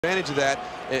Advantage of that,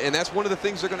 and that's one of the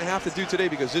things they're going to have to do today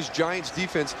because this Giants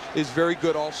defense is very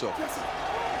good also.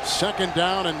 2nd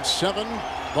down and 7.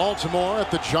 Baltimore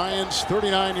at the Giants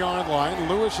 39-yard line.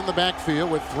 Lewis in the backfield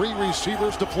with 3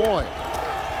 receivers deployed.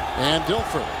 And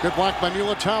Dilfer, good block by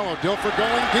Mulatalo. Dilfer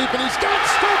going deep, and he's got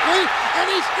Stokley, and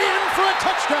he's in for a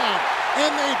touchdown.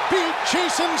 And they beat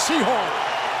Jason Sehorn.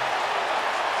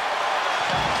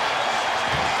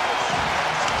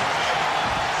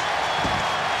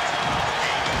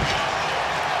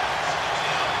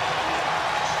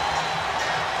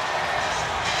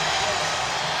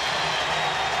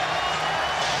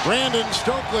 Brandon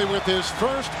Stokley with his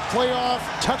first playoff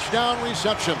touchdown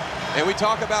reception. And we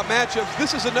talk about matchups.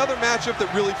 This is another matchup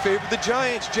that really favored the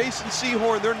Giants. Jason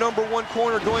Sehorn, their #1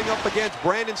 corner, going up against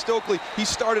Brandon Stokley. He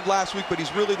started last week, but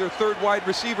he's really their 3rd wide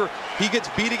receiver. He gets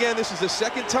beat again. This is the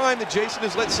 2nd time that Jason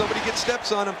has let somebody get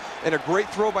steps on him. And a great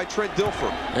throw by Trent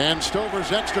Dilfer. And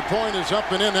Stover's extra point is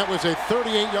up and in. That was a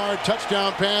 38-yard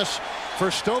touchdown pass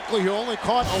for Stokley, who only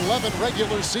caught 11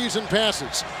 regular season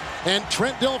passes. And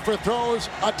Trent Dilfer throws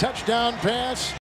a touchdown pass.